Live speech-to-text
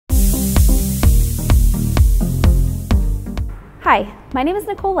Hi, my name is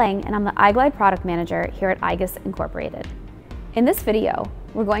Nicole Lang and I'm the iglide product manager here at Igus Incorporated. In this video,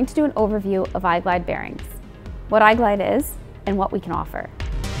 we're going to do an overview of iglide bearings, what iglide is, and what we can offer.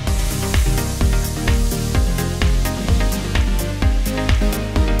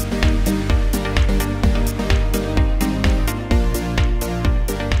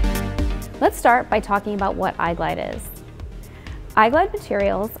 Let's start by talking about what iglide is. Iglide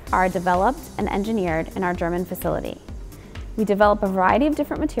materials are developed and engineered in our German facility. We develop a variety of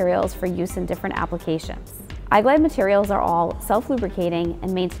different materials for use in different applications. Iglide materials are all self-lubricating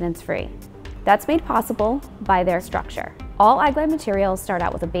and maintenance-free. That's made possible by their structure. All iglide materials start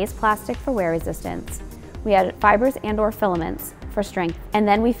out with a base plastic for wear resistance. We add fibers and/or filaments for strength, and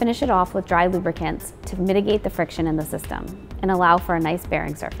then we finish it off with dry lubricants to mitigate the friction in the system and allow for a nice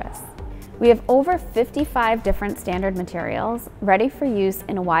bearing surface. We have over 55 different standard materials ready for use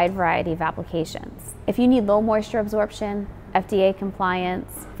in a wide variety of applications. If you need low moisture absorption, FDA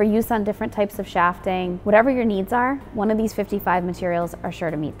compliance, for use on different types of shafting, whatever your needs are, one of these 55 materials are sure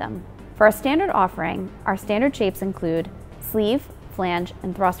to meet them. For our standard offering, our standard shapes include sleeve, flange,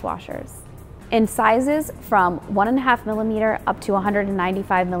 and thrust washers. In sizes from 1.5 millimeter up to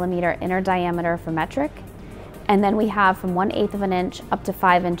 195 millimeter inner diameter for metric, and then we have from 1/8 of an inch up to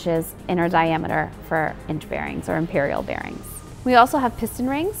 5 inches inner diameter for inch bearings or imperial bearings. We also have piston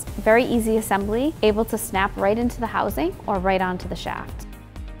rings, very easy assembly, able to snap right into the housing or right onto the shaft.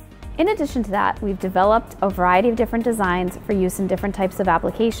 In addition to that, we've developed a variety of different designs for use in different types of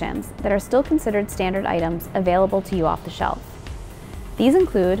applications that are still considered standard items available to you off the shelf. These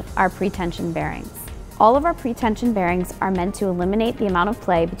include our pretensioned bearings. All of our pretensioned bearings are meant to eliminate the amount of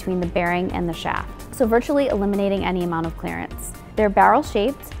play between the bearing and the shaft, so virtually eliminating any amount of clearance. They're barrel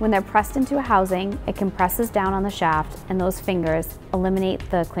shaped. When they're pressed into a housing, it compresses down on the shaft and those fingers eliminate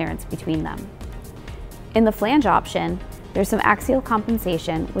the clearance between them. In the flange option, there's some axial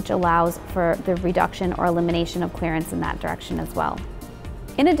compensation which allows for the reduction or elimination of clearance in that direction as well.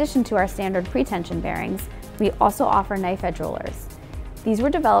 In addition to our standard pretension bearings, we also offer knife edge rollers. These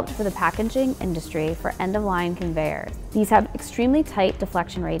were developed for the packaging industry for end-of-line conveyors. These have extremely tight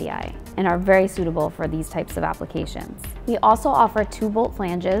deflection radii and are very suitable for these types of applications. We also offer 2-bolt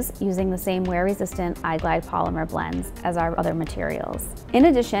flanges using the same wear-resistant iglide polymer blends as our other materials. In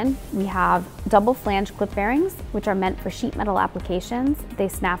addition, we have double flange clip bearings, which are meant for sheet metal applications. They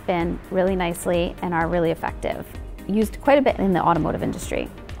snap in really nicely and are really effective. Used quite a bit in the automotive industry.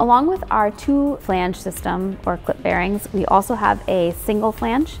 Along with our 2-flange system or clip bearings, we also have a single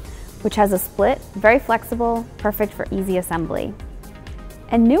flange, which has a split, very flexible, perfect for easy assembly.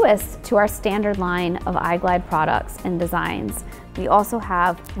 And newest to our standard line of iglide products and designs, we also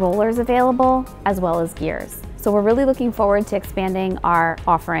have rollers available as well as gears. So we're really looking forward to expanding our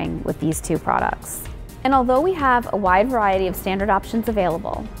offering with these 2 products. And although we have a wide variety of standard options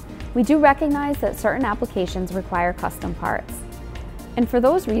available, we do recognize that certain applications require custom parts. And for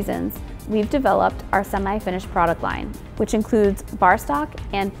those reasons, we've developed our semi-finished product line, which includes bar stock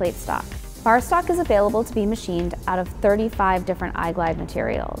and plate stock. Bar stock is available to be machined out of 35 different iglide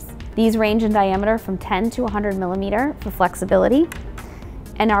materials. These range in diameter from 10 to 100 millimeter for flexibility,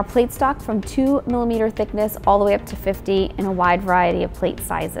 and our plate stock from 2 millimeter thickness all the way up to 50 in a wide variety of plate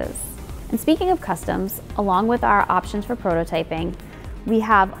sizes. And speaking of customs, along with our options for prototyping, we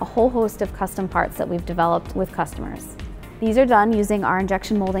have a whole host of custom parts that we've developed with customers. These are done using our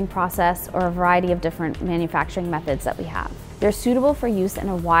injection molding process or a variety of different manufacturing methods that we have. They're suitable for use in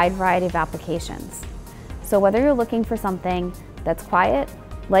a wide variety of applications. So whether you're looking for something that's quiet,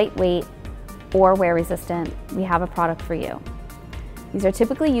 lightweight, or wear resistant, we have a product for you. These are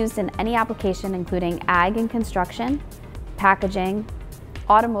typically used in any application including ag and construction, packaging,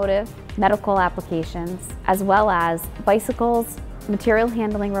 automotive, medical applications, as well as bicycles, material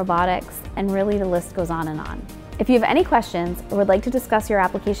handling robotics, and really the list goes on and on. If you have any questions or would like to discuss your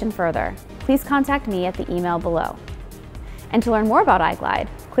application further, please contact me at the email below. And to learn more about iglide,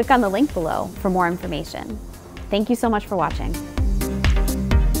 click on the link below for more information. Thank you so much for watching.